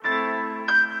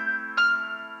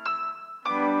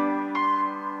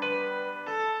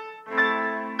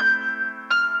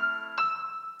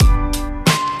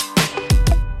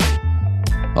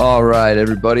All right,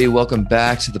 everybody. Welcome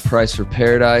back to The Price for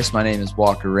Paradise. My name is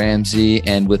Walker Ramsey,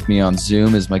 and with me on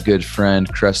Zoom is my good friend,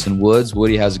 Creston Woods.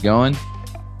 Woody, how's it going?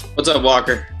 What's up,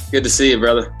 Walker? Good to see you,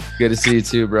 brother. Good to see you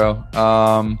too, bro.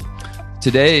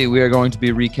 Today, we are going to be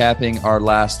recapping our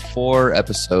last 4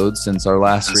 episodes, since our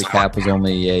last recap was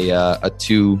only a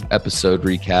 2-episode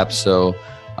recap. So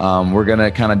we're going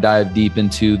to kind of dive deep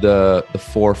into the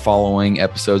 4 following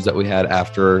episodes that we had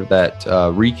after that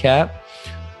recap.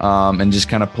 And just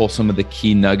kind of pull some of the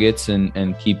key nuggets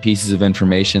and key pieces of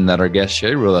information that our guests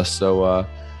shared with us. So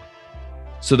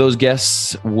those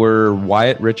guests were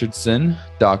Wyatt Richardson,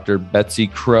 Dr.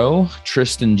 Betsi Crow,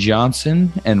 Tristan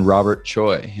Johnson, and Robert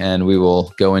Choi. And we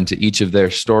will go into each of their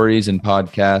stories and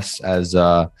podcasts as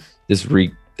this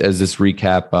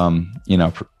recap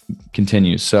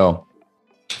continues. So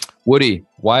Woody,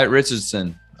 Wyatt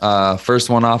Richardson, first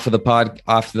one off of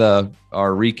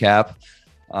our recap.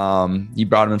 You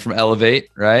brought him in from Elevate,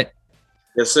 right?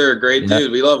 Yes, sir. Great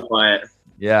dude. We love Wyatt.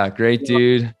 Yeah, great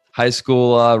dude. High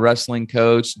school wrestling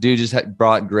coach. Dude just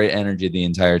brought great energy the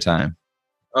entire time.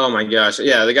 Oh my gosh.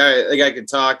 Yeah, the guy could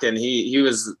talk, and he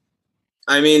was,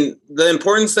 I mean, the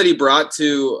importance that he brought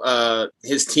to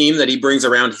his team that he brings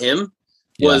around him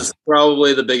was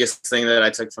probably the biggest thing that I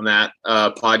took from that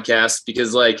podcast,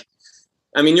 because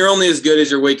you're only as good as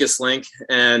your weakest link.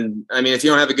 And I mean, if you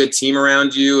don't have a good team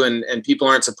around you and people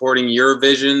aren't supporting your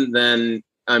vision, then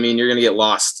you're going to get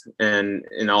lost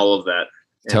in all of that.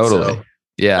 And totally. So,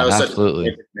 yeah,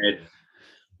 absolutely.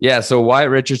 Yeah. So Wyatt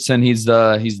Richardson, he's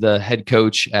the head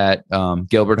coach at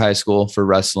Gilbert High School for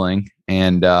wrestling.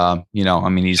 And,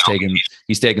 he's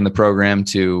taken the program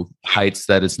to heights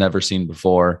that it's never seen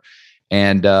before.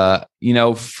 And,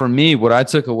 for me, what I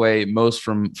took away most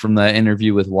from the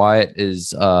interview with Wyatt is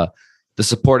the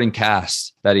supporting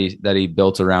cast that he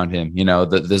built around him.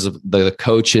 The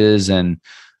coaches and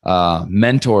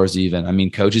mentors even. I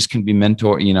mean, coaches can be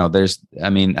mentor.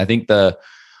 I think the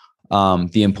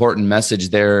important message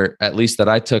there, at least that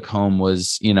I took home,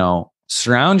 was,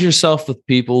 surround yourself with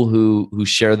people who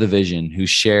share the vision, who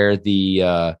share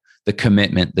the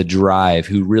commitment, the drive,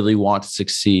 who really want to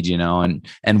succeed,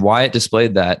 and Wyatt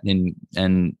displayed that, and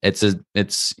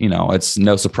it's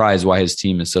no surprise why his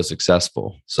team is so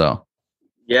successful. So.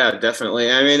 Yeah,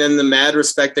 definitely. I mean, and the mad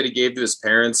respect that he gave to his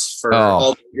parents for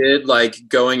all he did,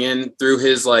 going in through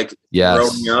his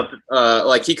growing up,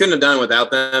 he couldn't have done it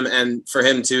without them. And for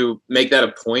him to make that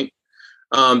a point,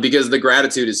 because the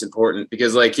gratitude is important,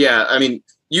 because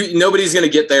nobody's going to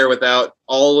get there without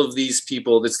all of these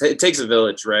people. It takes a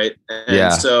village, right?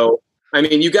 And so,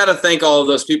 you got to thank all of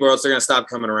those people, or else they're going to stop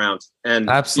coming around. And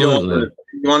absolutely,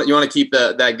 you want to keep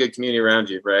that good community around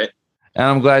you, right? And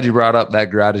I'm glad you brought up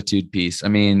that gratitude piece. I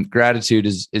mean, gratitude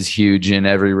is huge in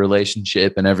every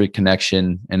relationship and every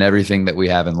connection and everything that we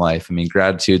have in life. I mean,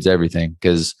 gratitude's everything,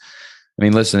 because,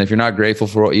 listen, if you're not grateful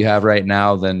for what you have right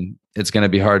now, then it's going to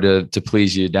be hard to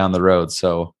please you down the road.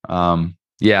 So, and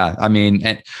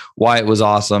Wyatt was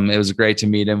awesome. It was great to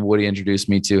meet him. Woody introduced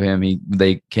me to him.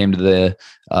 They came to the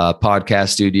podcast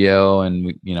studio, and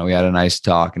we had a nice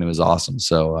talk, and it was awesome.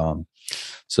 So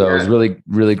it was really,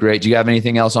 really great. Do you have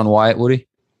anything else on Wyatt, Woody?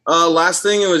 Last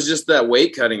thing, it was just that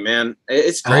weight cutting, man.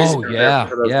 It's crazy. Oh, yeah.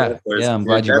 I'm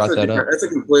glad you brought that up. That's a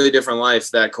completely different life.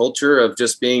 That culture of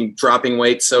just dropping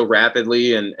weight so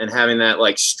rapidly and having that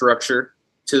structure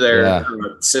to their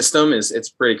system it's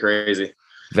pretty crazy.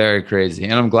 Very crazy.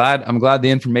 And I'm glad the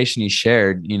information he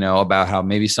shared, about how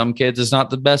maybe some kids, it's not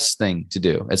the best thing to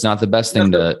do. It's not the best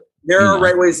thing to. There are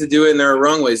right ways to do it, and there are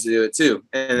wrong ways to do it too.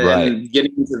 And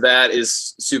getting into that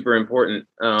is super important.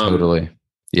 Totally.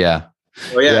 Yeah.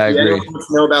 Well, if you want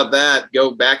to know about that,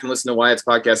 go back and listen to Wyatt's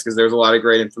podcast, because there's a lot of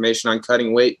great information on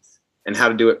cutting weight and how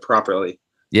to do it properly.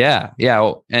 Yeah. Yeah.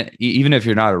 Well, and even if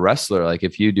you're not a wrestler,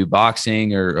 if you do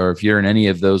boxing or if you're in any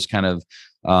of those kind of,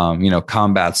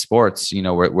 combat sports,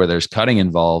 where there's cutting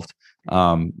involved,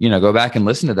 go back and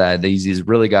listen to that. He's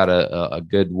really got a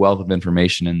good wealth of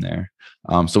information in there.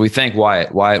 So we thank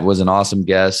Wyatt. Wyatt was an awesome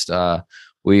guest.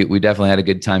 We definitely had a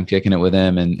good time kicking it with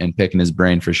him and picking his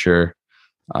brain for sure.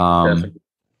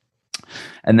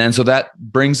 And then, so that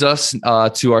brings us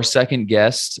to our second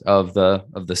guest of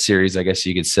the series, I guess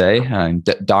you could say,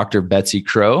 Dr. Betsi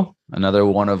Crow, another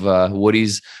one of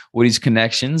Woody's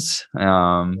connections,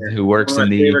 who works in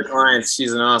the favorite clients.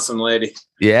 She's an awesome lady.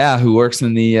 Yeah, who works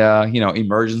in the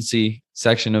emergency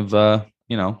section of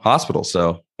hospital.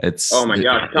 So it's oh my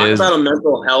god, talk about a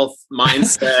mental health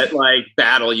mindset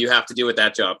battle you have to do with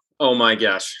that job. Oh my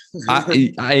gosh.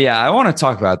 I want to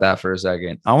talk about that for a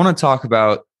second. I want to talk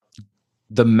about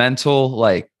the mental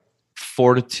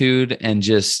fortitude and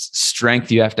just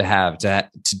strength you have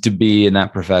to be in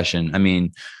that profession. I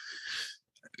mean,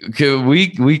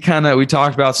 we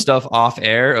talked about stuff off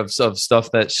air of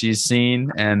stuff that she's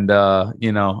seen, and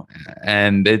you know,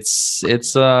 and it's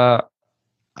a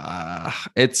lot.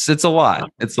 It's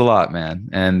a lot, man.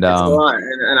 And it's a lot.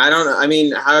 And I don't know. I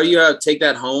mean, how you take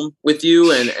that home with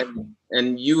you,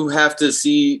 and you have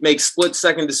to make split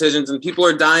second decisions, and people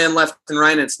are dying left and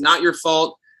right, and it's not your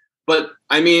fault. But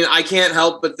I mean, I can't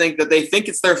help but think that they think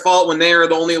it's their fault when they are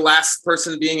the only last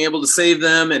person being able to save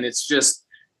them. And it's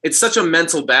such a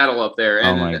mental battle up there.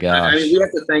 And oh my gosh. I mean, we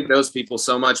have to thank those people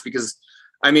so much, because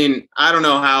I mean, I don't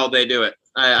know how they do it.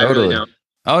 I really don't.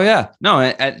 Oh yeah. No.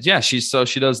 Yeah. She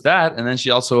does that. And then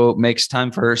she also makes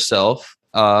time for herself,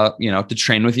 you know, to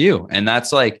train with you. And that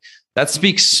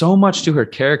speaks so much to her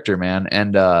character, man.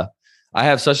 And, I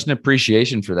have such an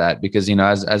appreciation for that, because, you know,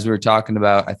 as we were talking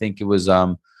about, I think it was,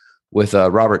 with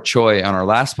Robert Choi on our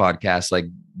last podcast, like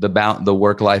the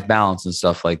work-life balance and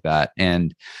stuff like that.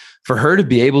 And for her to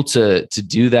be able to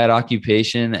do that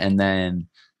occupation and then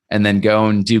go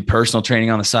and do personal training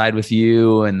on the side with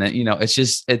you. And then, you know,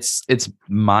 it's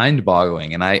mind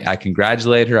boggling. And I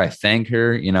congratulate her. I thank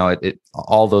her, you know,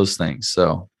 all those things.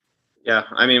 So. Yeah.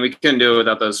 I mean, we couldn't do it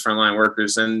without those frontline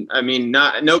workers. And I mean,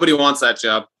 nobody wants that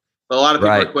job, but a lot of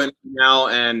people are quitting now.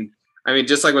 And I mean,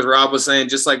 just like what Rob was saying,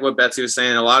 just like what Betsi was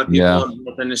saying, a lot of people in the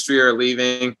health industry are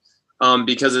leaving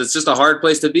because it's just a hard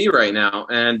place to be right now.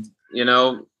 And, you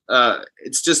know,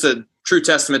 it's just a true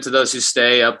testament to those who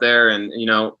stay up there and, you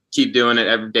know, keep doing it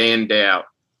every day in, day out.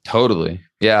 Totally.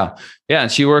 Yeah. Yeah.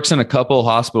 And she works in a couple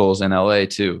hospitals in LA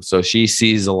too. So she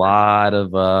sees a lot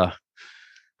of,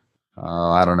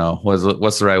 I don't know,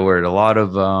 what's the right word? A lot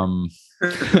of,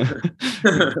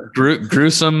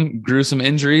 gruesome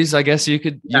injuries, I guess you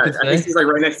could say. I think she's like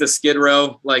right next to Skid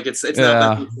Row. Like it's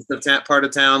not the part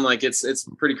of town. Like it's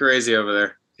pretty crazy over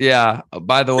there. Yeah.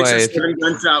 By the way, 7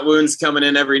 gunshot wounds coming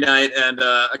in every night, and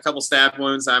a couple stab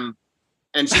wounds. And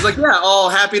she's like, yeah, all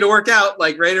happy to work out,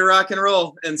 like ready to rock and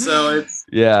roll. And so it's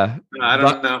I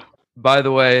don't know. By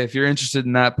the way, if you're interested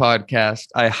in that podcast,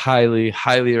 I highly,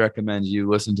 highly recommend you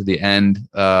listen to the end.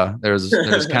 There's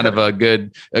kind of a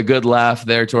good laugh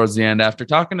there towards the end after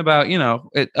talking about, you know,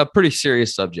 a pretty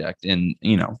serious subject and,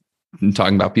 you know,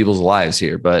 talking about people's lives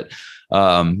here. But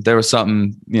there was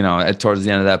something, you know, towards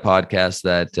the end of that podcast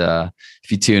that if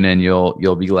you tune in,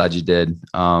 you'll be glad you did.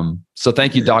 So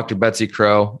thank you, Dr. Betsi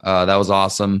Crow. That was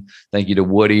awesome. Thank you to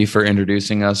Woody for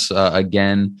introducing us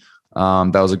again.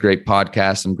 That was a great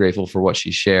podcast. I'm grateful for what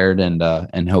she shared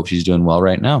and hope she's doing well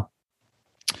right now.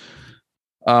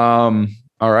 All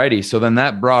righty. So then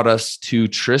that brought us to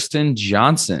Tristan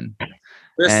Johnson.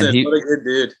 Tristan, what a good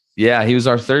dude. Yeah. He was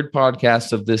our third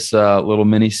podcast of this little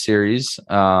mini series.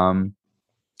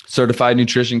 Certified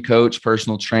nutrition coach,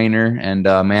 personal trainer, and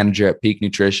manager at Peak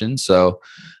Nutrition. So,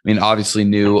 I mean, obviously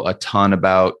knew a ton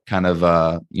about kind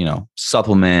of, you know,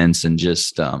 supplements and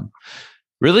just,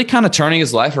 really kind of turning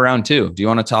his life around too. Do you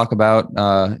want to talk about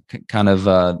kind of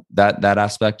that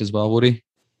aspect as well, Woody?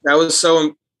 That was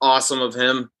so awesome of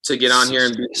him to get on here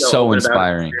and be so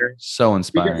inspiring. So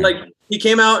inspiring. Because, like, he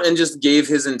came out and just gave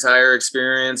his entire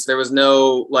experience. There was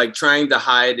no like trying to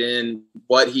hide in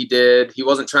what he did. He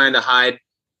wasn't trying to hide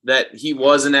that he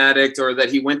was an addict or that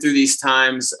he went through these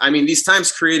times. I mean, these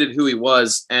times created who he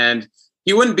was, and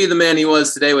he wouldn't be the man he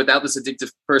was today without this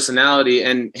addictive personality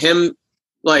and him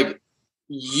like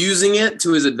using it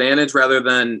to his advantage rather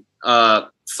than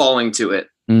falling to it.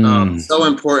 So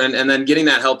important. And then getting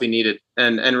that help he needed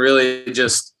and really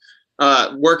just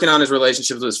working on his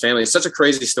relationships with his family. It's such a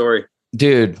crazy story.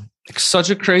 Dude, such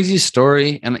a crazy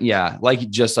story. And yeah, like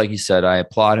you said, I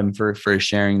applaud him for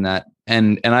sharing that.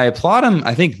 And I applaud him,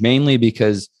 I think, mainly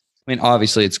because, I mean,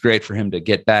 obviously it's great for him to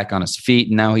get back on his feet.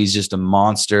 And now he's just a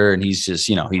monster and he's just,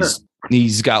 you know,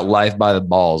 he's got life by the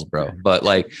balls, bro. But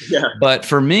like, but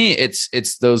for me,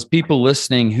 it's those people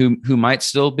listening who might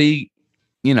still be,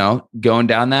 you know, going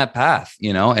down that path,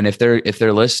 you know, and if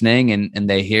they're listening and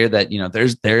they hear that, you know,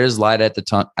 there is light at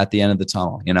the end of the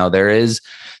tunnel, you know, there is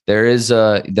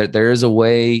a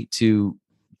way to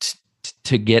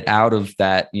get out of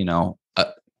that,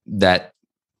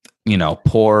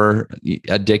 poor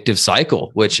addictive cycle,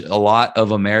 which a lot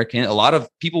of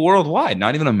people worldwide,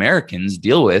 not even Americans,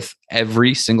 deal with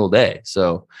every single day.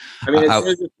 So, I mean, as soon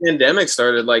as the pandemic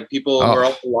started, like people were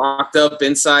all locked up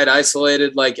inside,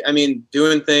 isolated, like, I mean,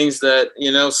 doing things that,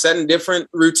 you know, setting different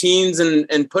routines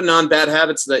and putting on bad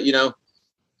habits that, you know,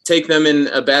 take them in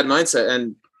a bad mindset.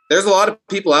 And there's a lot of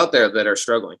people out there that are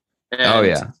struggling.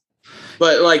 And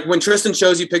But like when Tristan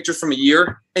shows you pictures from a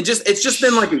year, and it's just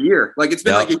been like a year. Like it's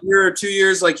been like a year or 2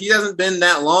 years. Like he hasn't been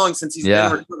that long since he's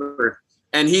been recovered.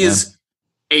 And he is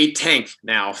a tank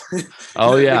now.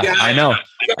 Oh yeah, guy, I know.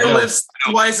 The guy lifts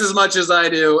twice as much as I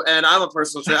do, and I'm a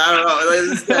personal trainer. I don't know.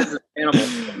 This guy's an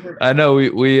animal. I know.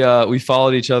 We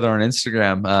followed each other on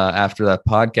Instagram after that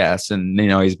podcast, and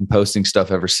he's been posting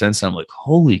stuff ever since. And I'm like,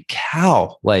 holy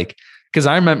cow! Like, because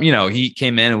I remember, he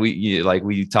came in and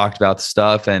we talked about the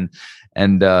stuff, and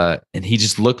he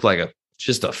just looked like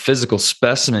just a physical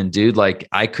specimen, dude. Like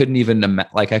I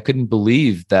couldn't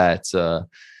believe that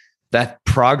that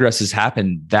progress has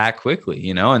happened that quickly,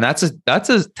 and that's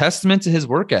a testament to his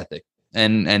work ethic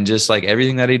and just like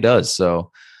everything that he does.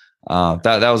 So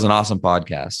that was an awesome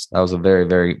podcast. That was a very,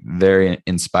 very, very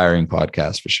inspiring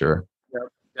podcast for sure. Yep,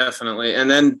 definitely. And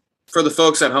then for the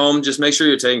folks at home, just make sure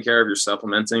you're taking care of your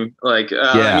supplementing. Like,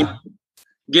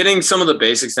 getting some of the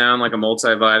basics down, like a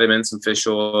multivitamin, some fish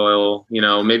oil,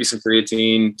 maybe some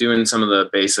creatine, doing some of the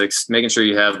basics, making sure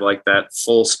you have like that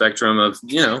full spectrum of,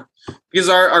 because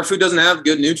our food doesn't have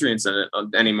good nutrients in it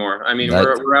anymore. I mean,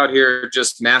 we're out here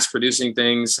just mass producing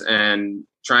things and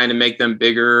trying to make them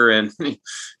bigger. And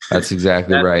that's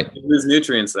exactly right. Lose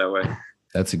nutrients that way.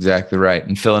 That's exactly right.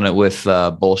 And filling it with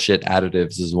bullshit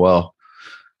additives as well.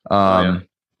 All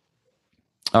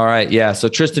right. Yeah. So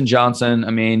Tristan Johnson, I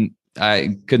mean,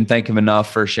 I couldn't thank him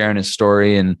enough for sharing his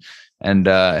story, and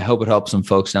I hope it helps some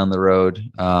folks down the road.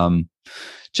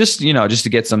 Just to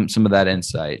get some of that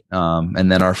insight. And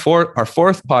then our fourth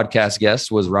podcast guest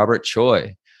was Robert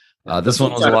Choi. This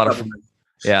one was a lot of fun.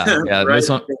 Yeah. Right. This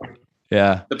one.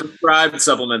 Yeah. The prescribed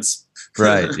supplements.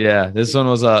 Right. Yeah. This one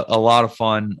was a lot of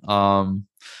fun.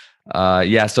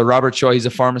 So Robert Choi, he's a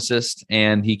pharmacist,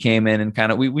 and he came in and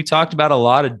kind of, we talked about a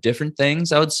lot of different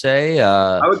things, I would say.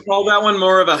 I would call that one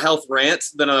more of a health rant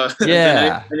than any of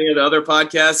the other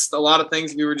podcasts. A lot of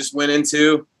things we went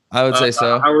into. I would say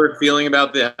so. How we're feeling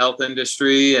about the health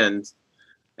industry. And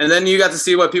then you got to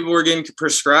see what people were getting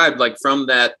prescribed, like from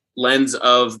that lens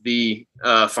of the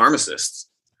pharmacists.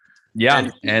 Yeah.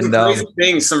 And crazy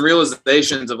things, some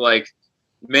realizations of like,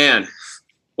 man,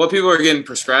 what people are getting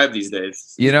prescribed these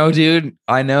days. Dude,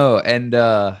 I know. And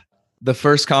the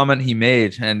first comment he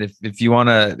made, and if you want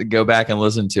to go back and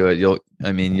listen to it, you'll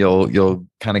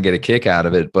kind of get a kick out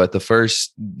of it. But the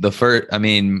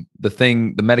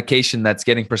medication that's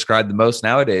getting prescribed the most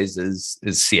nowadays is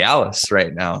Cialis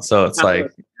right now. So it's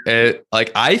like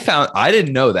I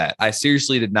didn't know that. I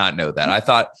seriously did not know that. I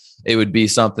thought it would be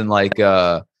something like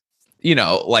a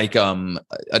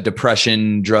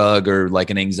depression drug or like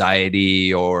an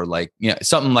anxiety or like,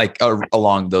 something like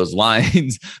along those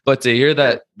lines. But to hear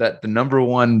that the number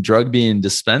one drug being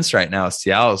dispensed right now,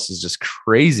 Cialis, is just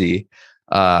crazy.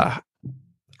 I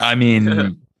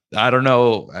mean, I don't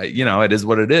know, it is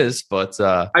what it is, but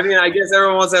I mean, I guess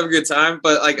everyone wants to have a good time,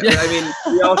 but like, I mean,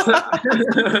 we also,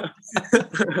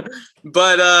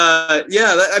 but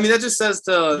that just says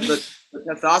to the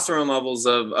testosterone levels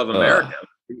of America.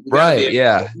 Right.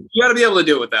 Yeah. You got to be able to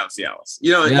do it without Cialis.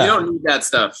 You don't need that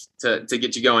stuff to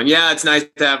get you going. Yeah. It's nice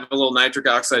to have a little nitric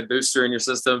oxide booster in your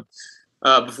system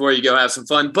before you go have some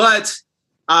fun. But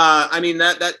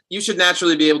that you should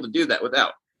naturally be able to do that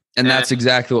without. And that's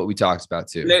exactly what we talked about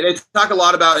too. They talk a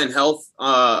lot about in health,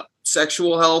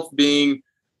 sexual health being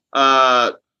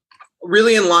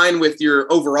really in line with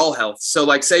your overall health. So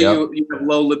like say you have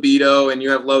low libido and you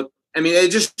have it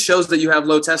just shows that you have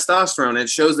low testosterone. It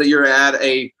shows that you're at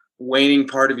a waning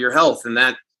part of your health. And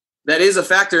that is a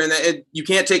factor. And you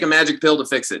can't take a magic pill to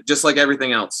fix it, just like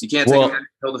everything else. You can't take a magic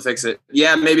pill to fix it.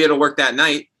 Yeah, maybe it'll work that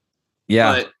night.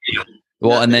 Yeah.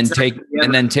 But,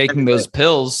 taking those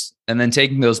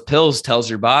pills tells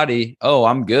your body, oh,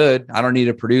 I'm good. I don't need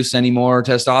to produce any more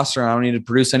testosterone. I don't need to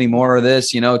produce any more of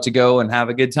this, to go and have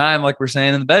a good time, like we're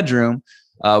saying in the bedroom.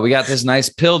 We got this nice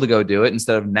pill to go do it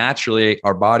instead of naturally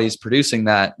our body's producing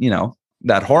that,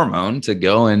 that hormone to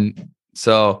go. And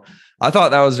so I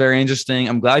thought that was very interesting.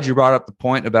 I'm glad you brought up the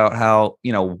point about how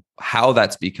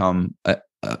that's become,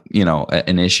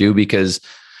 an issue because,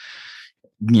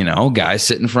 guys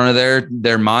sit in front of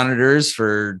their monitors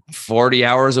for 40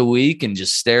 hours a week and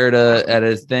just stare at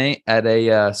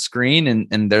a screen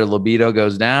and their libido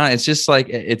goes down. It's just like,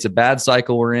 it's a bad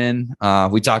cycle we're in.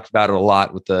 We talked about it a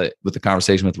lot with the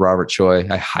conversation with Robert Choi.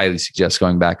 I highly suggest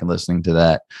going back and listening to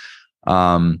that.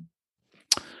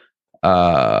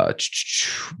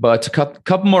 But a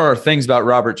couple more things about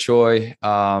Robert Choi.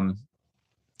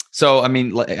 So, I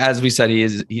mean, as we said,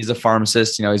 he's a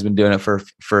pharmacist, he's been doing it for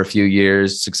a few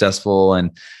years, successful.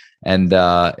 And And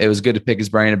it was good to pick his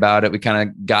brain about it. We kind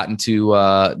of got into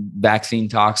vaccine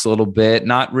talks a little bit,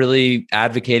 not really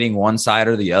advocating one side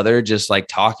or the other, just like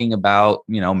talking about,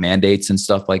 mandates and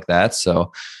stuff like that.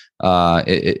 So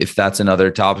if that's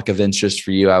another topic of interest for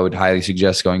you, I would highly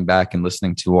suggest going back and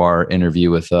listening to our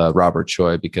interview with Robert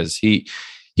Choi, because he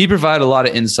provided a lot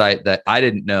of insight that I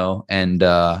didn't know. And,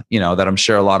 that I'm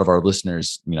sure a lot of our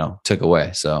listeners, took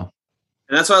away. So.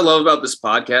 And that's what I love about this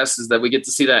podcast, is that we get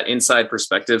to see that inside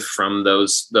perspective from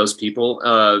those people.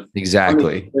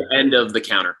 Exactly. The end of the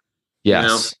counter.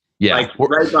 Yes. Yeah. Like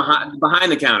right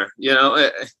behind the counter,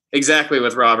 exactly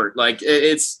with Robert. Like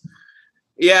you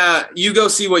go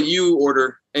see what you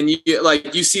order, and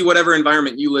you see whatever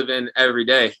environment you live in every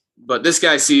day. But this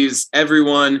guy sees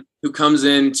everyone who comes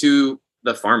into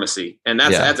the pharmacy, and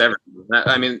that's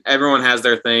everyone. Everyone has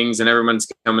their things, and everyone's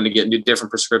coming to get new different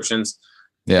prescriptions.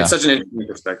 Yeah. It's such an interesting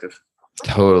perspective.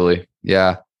 Totally.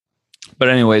 Yeah. But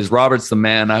anyways, Robert's the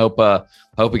man. I hope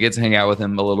we get to hang out with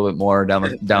him a little bit more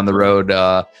down the road.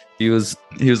 He was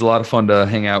a lot of fun to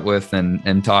hang out with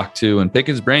and talk to and pick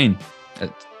his brain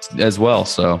as well.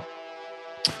 So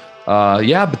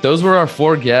but those were our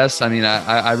 4 guests.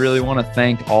 I really want to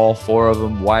thank all 4 of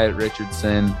them: Wyatt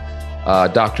Richardson,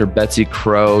 Dr. Betsi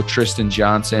Crow, Tristan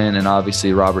Johnson, and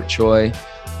obviously Robert Choi.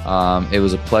 It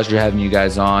was a pleasure having you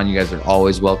guys on. You guys are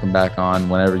always welcome back on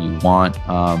whenever you want.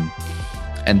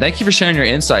 And thank you for sharing your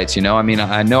insights.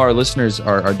 I know our listeners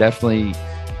are definitely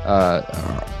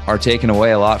are taking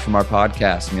away a lot from our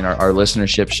podcast. Our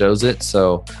listenership shows it.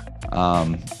 So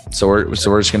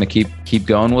we're just going to keep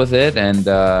going with it. And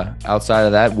outside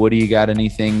of that, Woody, you got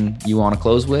anything you want to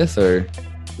close with, or?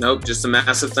 Nope. Just a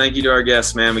massive thank you to our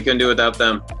guests, man. We couldn't do it without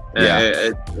them.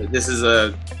 Yeah. This is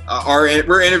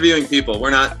we're interviewing people.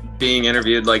 We're not being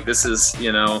interviewed. Like, this is,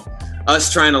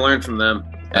 us trying to learn from them.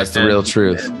 That's the real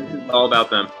truth. And it's all about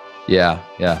them. Yeah.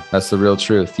 That's the real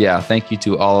truth. Yeah. Thank you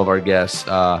to all of our guests.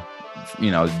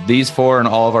 These 4 and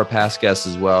all of our past guests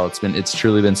as well. It's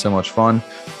truly been so much fun.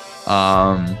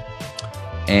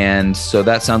 And so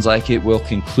that sounds like it will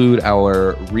conclude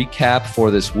our recap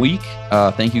for this week.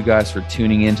 Thank you guys for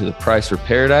tuning in to The Price for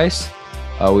Paradise.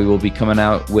 We will be coming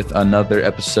out with another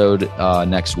episode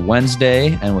next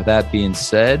Wednesday. And with that being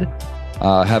said,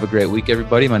 have a great week,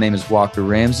 everybody. My name is Walker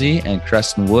Ramsey and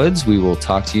Creston Woods. We will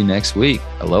talk to you next week.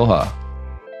 Aloha.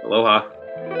 Aloha.